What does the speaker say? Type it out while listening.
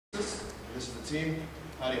This is the team.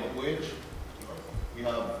 Hadi Wage. We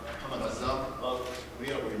have Hamad Azam.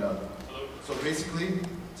 So basically,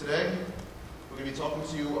 today, we're going to be talking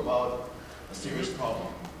to you about a serious problem.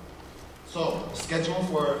 So, the schedule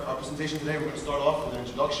for our presentation today, we're going to start off with an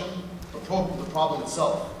introduction. The problem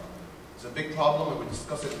itself is a big problem, and we'll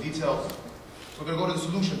discuss it in details. So we're going to go to the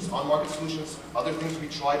solutions, on-market solutions, other things we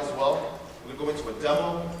tried as well. We're going to go into a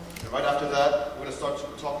demo, and right after that, we're going to start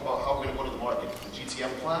talking about how we're going to go to the market, the GTM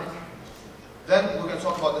plan. Then we're going to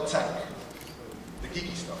talk about the tech, the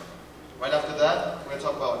geeky stuff. Right after that, we're going to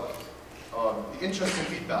talk about the interest and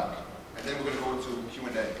feedback, and then we're going to go into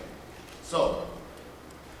Q&A. So,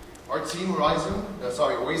 our team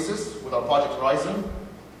Oasis, with our project Horizon,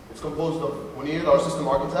 it's composed of Munir, our system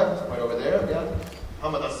architect, right over there again.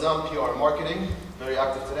 Hamad Azam, PR marketing, very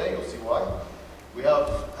active today, you'll see why. We have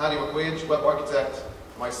Hadi Waqwaj, web architect.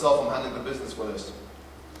 Myself, I'm handling the business for this.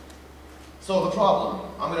 So the problem,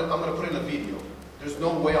 I'm gonna put in a video. There's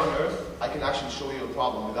no way on earth I can actually show you a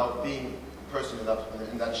problem without being in person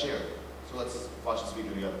in that chair. So let's watch this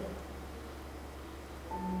video together.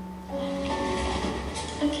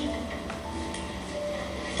 اوكي.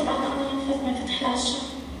 طبعا انا فاطمة فتح العشرة.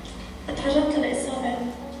 تعرضت لإصابة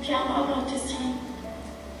في عام 94.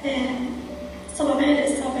 سبب هاي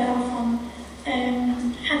الإصابة عفوا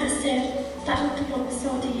حدث سير تعرضت له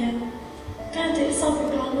بالسعودية. كانت الإصابة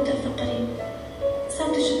بالعمود الفقري.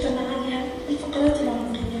 إصابتي جدا عالية بالفقرات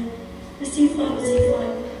العنقية. رسيفر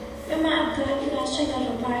وزيفر. مما أدى إلى شلل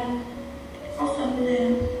الرباعي. عفوا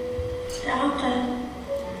إعاقة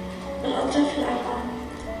بالأطراف الأربعة.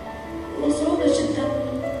 وصعوبة جدا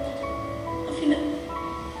في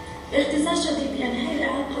باختزال شديد، يعني هاي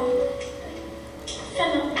الإعاقة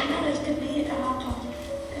فعلا أنا الكلمة هي إعاقة.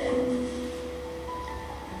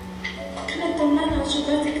 كانت تمنعنا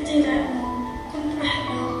شغلات كتيرة إنه كنت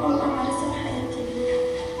أحبها أو أمارسها بحياتي.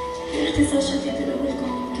 باختصار شديد الأول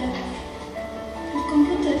الكمبيوتر.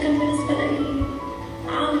 الكمبيوتر كان بالنسبة لي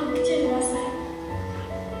عالم كتير واسع.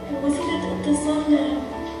 وسيلة اتصال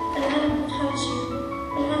العالم الخارجي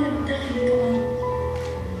والعالم الداخلي كمان.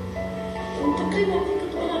 وتقريبا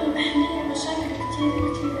كنت أقول أنا بحمي مشاكل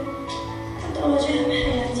كتيرة كنت أواجهها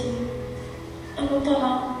بحياتي.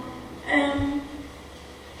 المطالعة،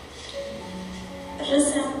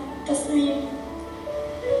 الرسم، التصميم،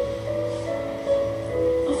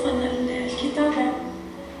 الكتابة،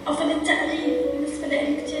 التأليف بالنسبة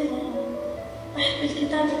لي كتير مهم. بحب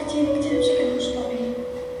الكتابة كتير بشكل مش طبيعي.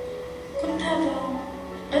 كنت هذا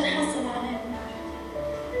قد حصل عليه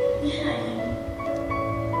نهائيا.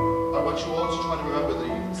 I want you all to try to remember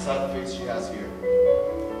the sad face she has here.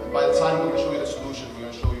 And by the time we're going to show you the solution, we're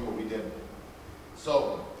going to show you what we did. So,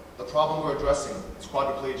 the problem we're addressing is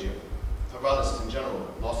quadriplegia, paralysis in general,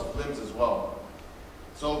 loss of limbs as well.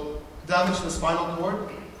 So, damage to the spinal cord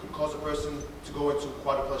could cause a person to go into a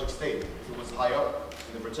quadriplegic state if it was high up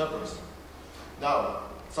in the vertebrae. Now,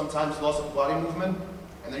 sometimes loss of body movement,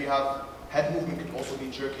 and then you have head movement can also be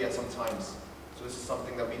jerky at some times. So this is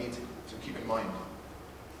something that we need to keep in mind.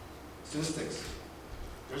 Statistics.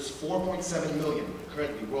 There's 4.7 million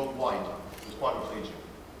currently worldwide with quadriplegia.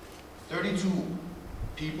 32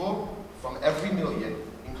 people from every million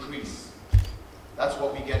increase. That's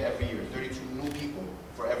what we get every year, 32 new people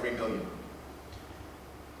for every million.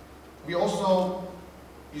 We also,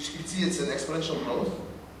 you can see it's an exponential growth.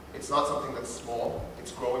 It's not something that's small,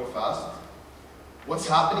 it's growing fast. What's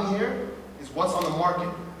happening here is what's on the market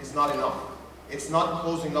is not enough. It's not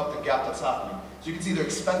closing up the gap that's happening. So you can see they're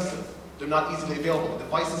expensive. They're not easily available. The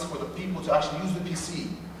devices for the people to actually use the PC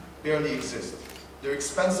barely exist. They're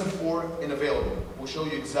expensive or unavailable. We'll show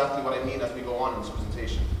you exactly what I mean as we go on in this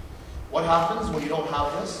presentation. What happens when you don't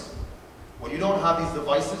have this? When you don't have these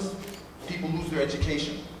devices, people lose their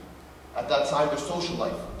education. At that time, their social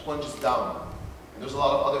life plunges down. And there's a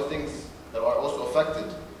lot of other things that are also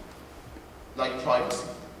affected, like privacy.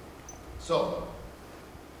 So,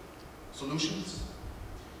 solutions.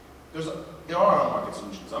 There are on-market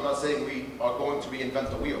solutions. I'm not saying we are going to reinvent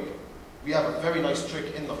the wheel. We have a very nice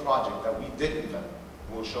trick in the project that we did invent,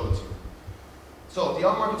 and we'll show it to you. So, the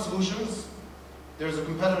on-market solutions, there's a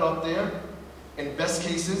competitor up there. In best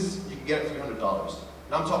cases, you can get it $300.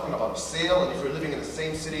 And I'm talking about a sale, and if you're living in the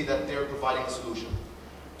same city that they're providing a solution.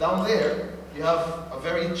 Down there, you have a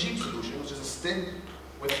very cheap solution, which is a stick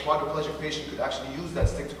where the quadriplegic patient could actually use that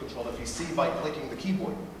stick to control the PC by clicking the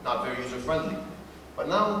keyboard. Not very user-friendly. But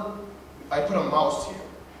now, I put a mouse here,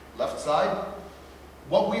 left side.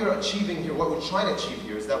 What we are achieving here, what we're trying to achieve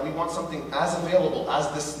here is that we want something as available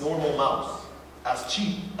as this normal mouse, as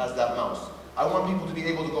cheap as that mouse. I want people to be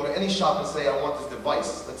able to go to any shop and say, I want this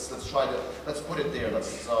device. Let's put it there.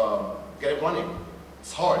 Let's get it running.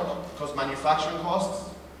 It's hard because manufacturing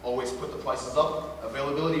costs always put the prices up.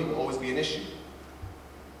 Availability will always be an issue.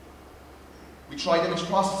 We tried image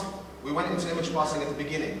processing. We went into image processing at the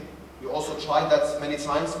beginning. We also tried that many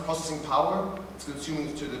times. Processing power, it's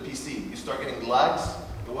consuming to the PC. You start getting lags.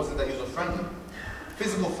 It wasn't that user-friendly.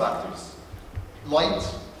 Physical factors. Light,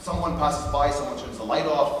 someone passes by, someone turns the light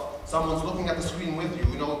off, someone's looking at the screen with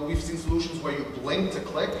you. You know, we've seen solutions where you blink to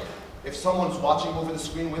click. If someone's watching over the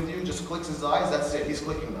screen with you, just clicks his eyes, that's it, he's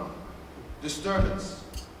clicking now. Disturbance.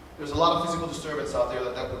 There's a lot of physical disturbance out there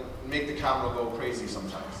that would make the camera go crazy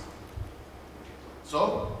sometimes.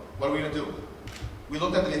 So, what are we gonna do? We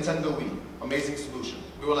looked at the Nintendo Wii, amazing solution.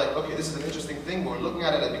 We were like, okay, this is an interesting thing. We're looking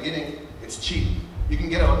at it at the beginning, it's cheap. You can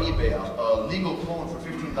get it on eBay, a legal clone for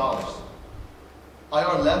 $15.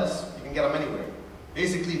 IR LEDs, you can get them anywhere.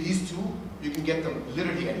 Basically, these two, you can get them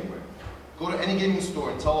literally anywhere. Go to any gaming store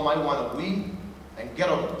and tell them I want a Wii, and get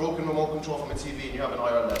a broken remote control from a TV and you have an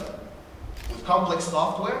IR LED. With complex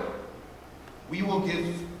software, we will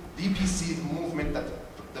give the PC the movement that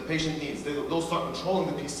the patient needs. They'll start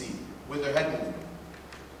controlling the PC with their head movement.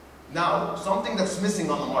 Now, something that's missing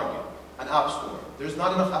on the market, an app store. There's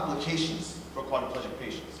not enough applications for quadriplegic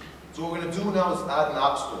patients. So what we're going to do now is add an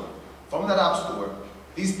app store. From that app store,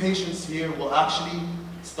 these patients here will actually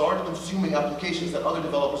start consuming applications that other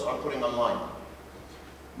developers are putting online.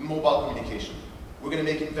 Mobile communication. We're going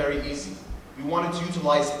to make it very easy. We wanted to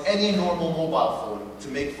utilize any normal mobile phone to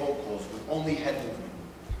make phone calls with only head movement.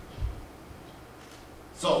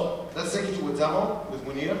 So, let's take you to a demo with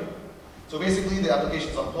Munir. So basically, the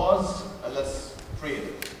application's on pause, and let's create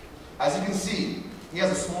it. As you can see, he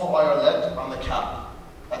has a small IR LED on the cap.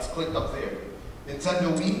 That's clicked up there.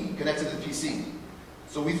 Nintendo Wii connected to the PC.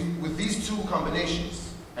 So with these two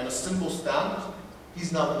combinations and a simple stand,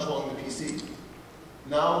 he's now controlling the PC.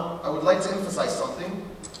 Now, I would like to emphasize something.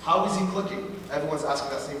 How is he clicking? Everyone's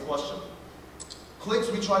asking that same question. Clicks,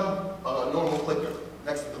 we tried a normal clicker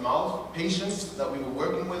next to the mouth. Patients that we were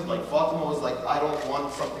working with, like Fatima, was like, I don't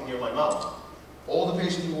want something near my mouth. All the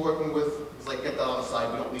patients we were working with was like, get that on the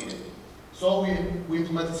side, we don't need it. So we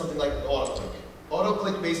implemented something like auto-click.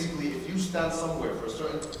 Auto-click, basically, if you stand somewhere for a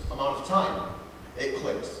certain amount of time, it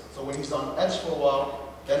clicks. So when he's on edge for a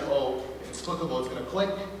while, then if it's clickable, it's going to click.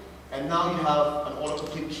 And now you have an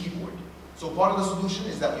autocomplete keyboard. So part of the solution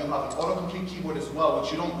is that you have an autocomplete keyboard as well,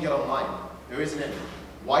 which you don't get online. There isn't any.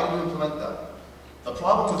 Why do we implement that? The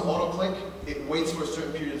problem with auto-click, it waits for a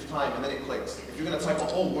certain period of time and then it clicks. If you're going to type a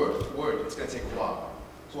whole word, it's going to take a while.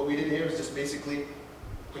 So what we did here is just basically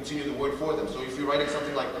continue the word for them. So if you're writing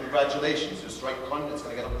something like congratulations, just write con, it's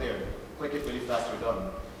going to get up there. Click it really fast, you're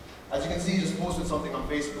done. As you can see, you just posted something on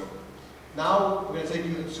Facebook. Now, we're going to take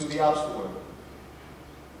you to the App Store.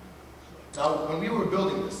 Now, when we were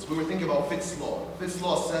building this, we were thinking about Fitt's Law. Fitt's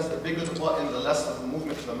Law says the bigger the button, the less of the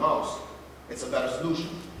movement to the mouse. It's a better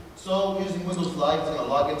solution. So, using Windows Live, it's going to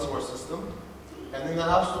log into our system. And in the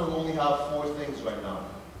App Store, we only have 4 things right now.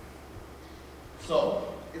 So,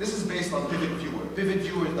 this is based on Pivot Viewer. Pivot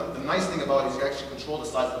Viewer, the nice thing about it is you actually control the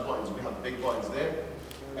size of the buttons. We have big buttons there.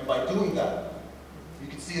 And by doing that, you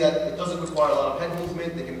can see that it doesn't require a lot of head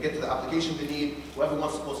movement. They can get to the application they need. Whoever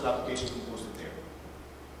wants to post an application can post it there.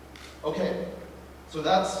 Okay, so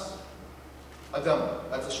that's a demo.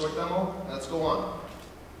 That's a short demo, and let's go on.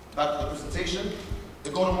 Back to the presentation, the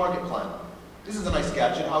go-to-market plan. This is a nice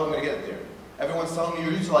gadget. How are we going to get it there? Everyone's telling me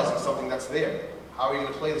you're utilizing something that's there. How are you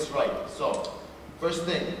going to play this right? So, first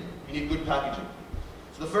thing, you need good packaging.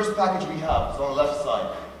 So the first package we have is on the left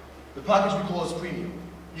side. The package we call is premium.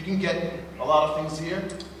 You can get a lot of things here.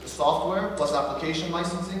 The software plus application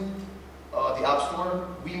licensing, the App Store,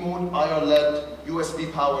 Wii Mode, IR LED,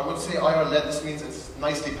 USB power. And when you say IR LED, this means it's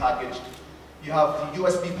nicely packaged. You have the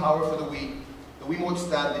USB power for the Wii Mode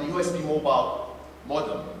stand, and USB mobile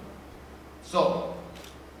modem. So,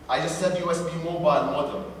 I just said USB mobile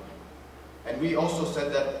modem. And we also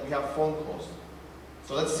said that we have phone calls.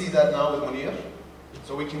 So let's see that now with Munir.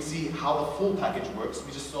 So we can see how the full package works.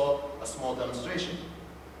 We just saw a small demonstration.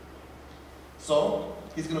 So,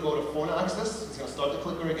 he's going to go to phone access. He's going to start the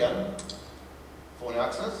clicker again. Phone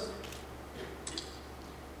access.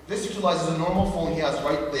 This utilizes a normal phone he has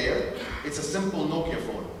right there. It's a simple Nokia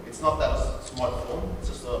phone. It's not that a smartphone, it's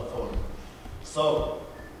just a phone. So,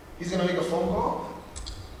 he's going to make a phone call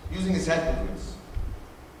using his head movements.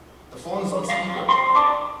 The phone is on speaker.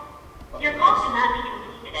 Okay, Your call cannot be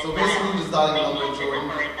completed. so basically, we're just dialing a number in Jordan.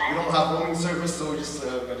 We don't have roaming service, so we're just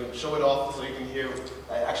going to show it off so you can hear it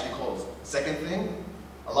actually calls. Second thing,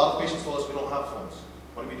 a lot of patients told us we don't have phones.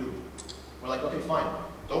 What do? We're like, okay, fine.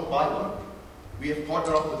 Don't buy one. We have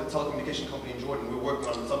partnered up with a telecommunication company in Jordan. We're working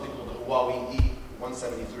on something called the Huawei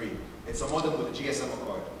 173. It's a modem with a GSM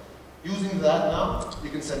card. Using that now, you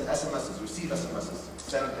can send SMSs, receive SMSs,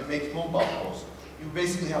 send and make mobile calls. You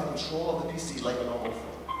basically have control of the PC like a normal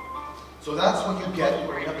phone. So that's what you get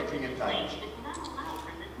when you have the premium package.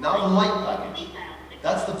 Now the light package.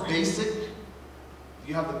 That's the basic,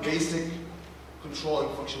 you have the basic controlling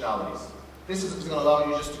functionalities. This is going to allow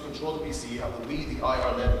you just to control the PC. You have the Wii, the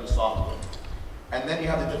IR LED, and the software. And then you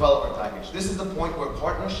have the developer package. This is the point where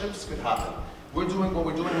partnerships could happen. What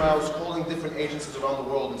we're doing now is calling different agencies around the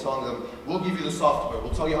world and telling them, we'll give you the software,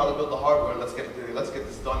 we'll tell you how to build the hardware, and let's get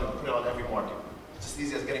this done and put it on every market. It's just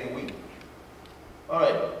easy as getting a Wii. All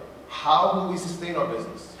right, how will we sustain our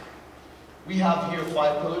business? We have here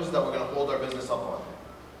 5 pillars that we're going to hold our business up on.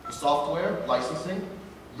 The software, licensing,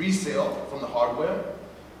 resale from the hardware,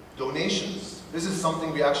 donations. This is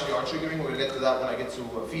something we actually are triggering. We're going to get to that when I get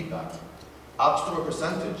to feedback. App Store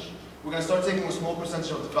percentage. We're going to start taking a small percentage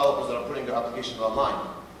of developers that are putting their applications online.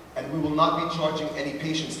 And we will not be charging any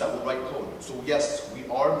patients that will write code. So yes, we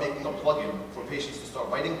are making a plugin for patients to start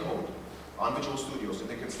writing code on Visual Studio so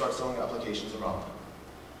they can start selling applications around.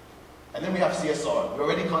 And then we have CSR. We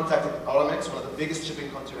already contacted Aramex, one of the biggest shipping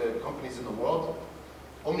companies in the world.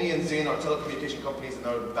 Omni and Zain are telecommunication companies, and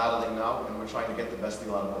they're battling now, and we're trying to get the best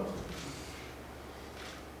deal out of both.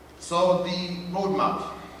 So the roadmap,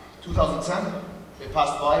 2010, it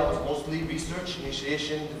passed by. It was mostly research,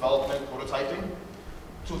 initiation, development, prototyping.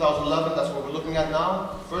 2011, that's what we're looking at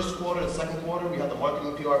now. First quarter and second quarter, we had the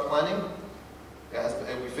marketing PR planning.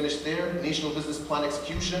 We finished there. National business plan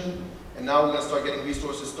execution. And now we're going to start getting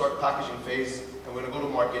resources, start packaging phase, and we're going to go to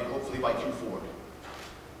market hopefully by Q4.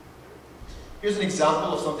 Here's an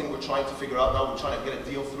example of something we're trying to figure out now. We're trying to get a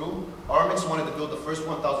deal through. Aramex wanted to build the first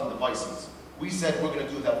 1,000 devices. We said we're going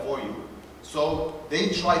to do that for you. So they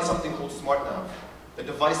tried something called SmartNav. The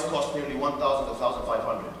device cost nearly 1,000 to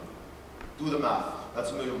 1,500. Do the math.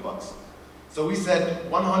 That's $1 million. So we said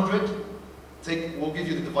 100. We'll give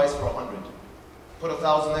you the device for 100. Put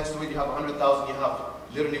 1,000 next to it. You have 100,000. You have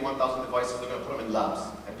literally 1,000 devices. They're going to put them in labs,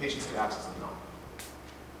 and patients can access them now.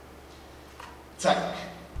 Tech.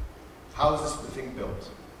 How is this thing built?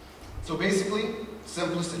 So basically,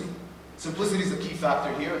 simplicity. Simplicity is a key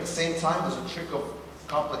factor here. At the same time, there's a trick of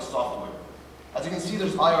complex software. As you can see,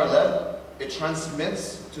 there's IR LED. It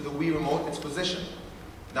transmits to the Wii remote its position.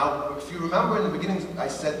 Now, if you remember in the beginning, I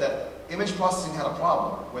said that image processing had a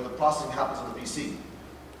problem where the processing happens on the PC.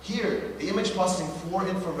 Here, the image processing for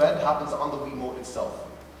infrared happens on the Wii remote itself.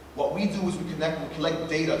 What we do is we collect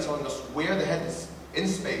data telling us where the head is in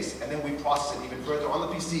space, and then we process it even further on the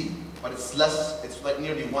PC, but it's like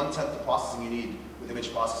nearly 1/10 the processing you need with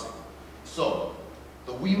image processing. So,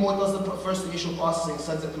 the Wii remote does the first initial processing,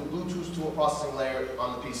 sends it through Bluetooth to a processing layer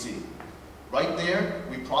on the PC. Right there,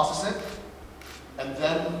 we process it, and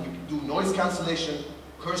then we do noise cancellation,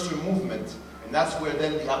 cursor movement, and that's where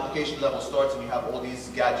then the application level starts, and you have all these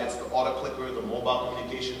gadgets, the auto clicker, the mobile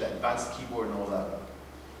communication, the advanced keyboard, and all that.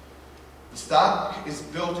 The stack is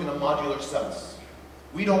built in a modular sense.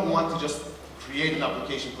 We don't want to just create an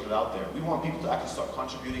application, put it out there. We want people to actually start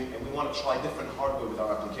contributing, and we want to try different hardware with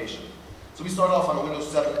our application. So we start off on a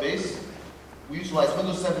Windows 7 base. We utilize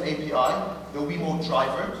Windows 7 API, the Wiimote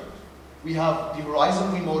driver. We have the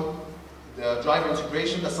Horizon Wiimote driver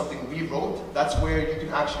integration. That's something we wrote. That's where you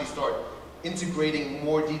can actually start integrating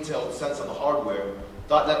more detailed sense of the hardware.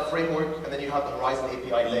 .NET framework, and then you have the Horizon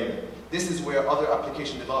API layer. This is where other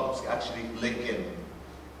application developers can actually link in.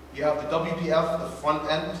 You have the WPF, the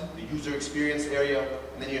front end, the user experience area,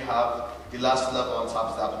 and then you have the last level on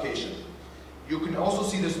top of the application. You can also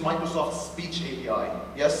see there's Microsoft Speech API.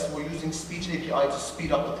 Yes, we're using Speech API to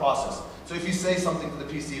speed up the process. So if you say something to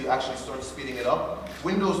the PC, it actually starts speeding it up.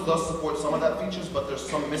 Windows does support some of that features, but there's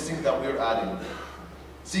some missing that we're adding.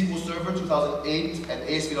 SQL Server 2008 and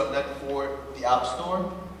ASP.NET for the App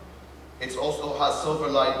Store. It also has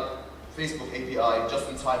Silverlight Facebook API,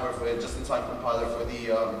 just-in-time compiler for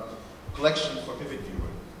the collection for Pivot Viewer.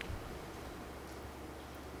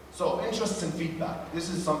 So, interests and feedback. This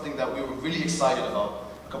is something that we were really excited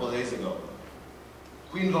about a couple of days ago.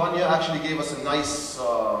 Queen Rania actually gave us a nice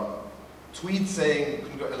tweet saying,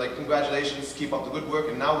 congratulations, keep up the good work,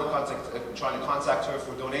 and now we're trying to contact her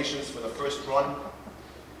for donations for the first run.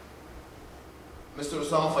 Mr.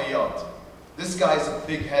 Osama Fayyad. This guy is a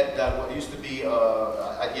big head that used to be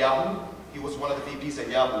at Yahoo. He was one of the VPs at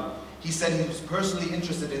Yahoo. He said he was personally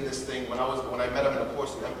interested in this thing when I met him in a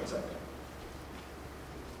course in Empretech.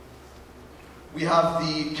 We have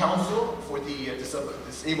the Council for the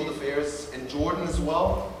Disabled Affairs in Jordan as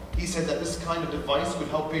well. He said that this kind of device could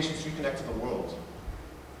help patients reconnect to the world.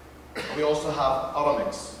 And we also have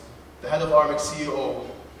Aramex, the head of Aramex CEO,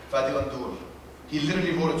 Fadil Andur. He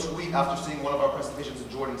literally wrote a tweet after seeing one of our presentations in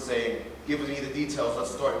Jordan saying, give me the details,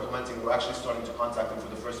 let's start implementing. We're actually starting to contact them for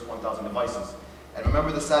the first 1,000 devices. And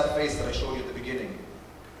remember the sad face that I showed you at the beginning.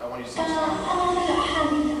 I want you to see this. أنا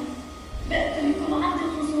حاليا بقدر يكون عندي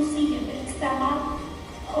خصوصية بالاستعمال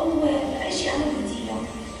أو بأشياء أنا بدي إياها.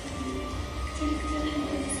 كتير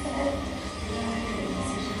حلوة الاستعمال.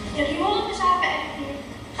 يعني والله مش عارفة أحكي.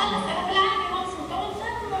 خلص أنا بالعافية مبسوطة والله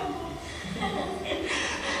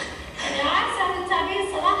أنا عايزة عن التعبير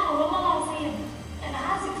صراحة والله العظيم. أنا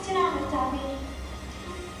عايزة كتير عن التعبير.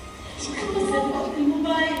 شكرا بس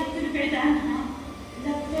الموبايل كل بعيد عنها.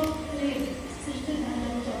 لابتوب قريب سجلت على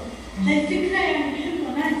اللابتوب. هاي فكرة يعني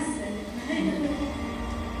حلوة نايسة.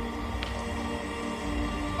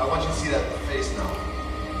 I want you to see that face now.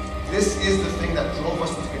 This is the thing that drove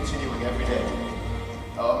us into continuing every day.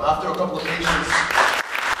 After a couple of patients,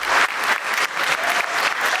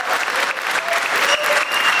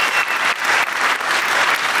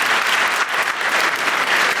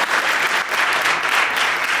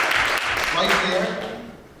 right there,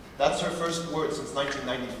 that's her first word since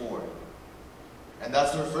 1994. And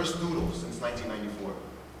that's her first doodle since 1994.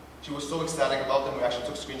 She was so ecstatic about them, we actually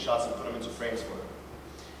took screenshots and put them into frames for her.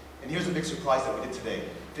 And here's a big surprise that we did today.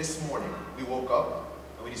 This morning, we woke up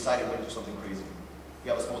and we decided we're going to do something crazy. We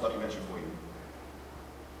have a small documentary for you.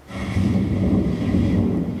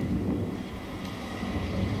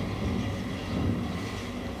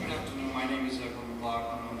 Good afternoon, my name is Edwin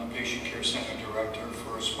McLaughlin. I'm the Patient Care Center Director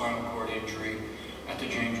for a spinal cord injury at the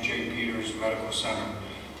James J. Peters Medical Center.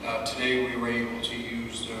 Today we were able to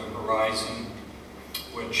use the Horizon,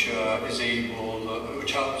 which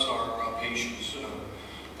helps our patients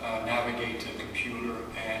navigate the computer.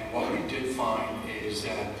 And what we did find is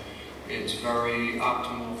that it's very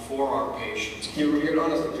optimal for our patients. You're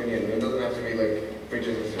honest opinion. It doesn't have to be like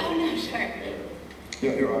prejudice. Oh no, sure.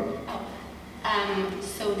 Yeah, you're on. Oh,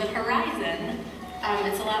 so the Horizon,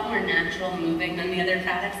 it's a lot more natural moving than the other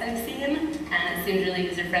products I've seen, and it seems really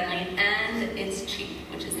user-friendly, and it's cheap,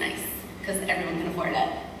 which is nice, because everyone can afford it.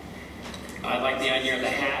 I like the idea of the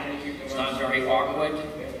hat. It's not very awkward,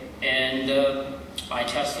 and I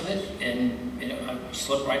tested it, and I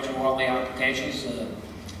slipped right through all the applications.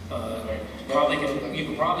 You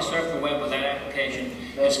could probably surf the web with that application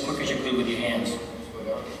as quick as you could with your hands.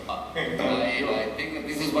 I think that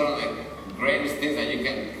this is one of the greatest things that you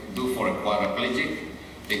can do for a quadriplegic,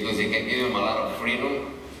 because it can give them a lot of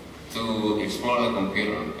freedom to explore the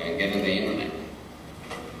computer and get in the internet.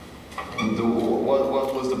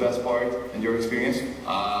 What was the best part in your experience?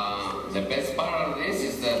 The best part of this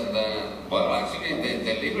is that, actually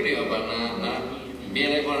the liberty of not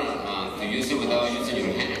being able to use it without using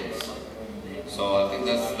your hands. So I think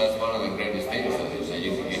that's one of the greatest things that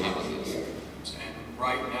you have on this. And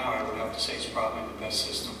right now, I would have to say it's probably the best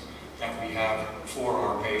system that we have for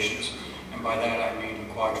our patients. And by that, I mean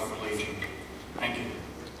a quadriplegic. Thank you.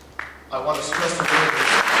 I want to stress the word.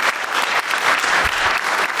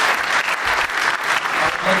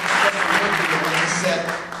 When he said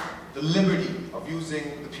the liberty of using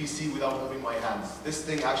the PC without moving my hands. This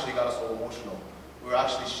thing actually got us all emotional. We were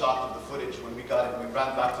actually shocked at the footage when we got it. We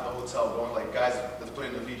ran back to the hotel going like, guys, let's put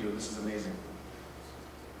in a video. This is amazing.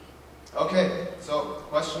 Okay, so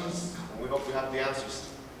questions? We hope we have the answers.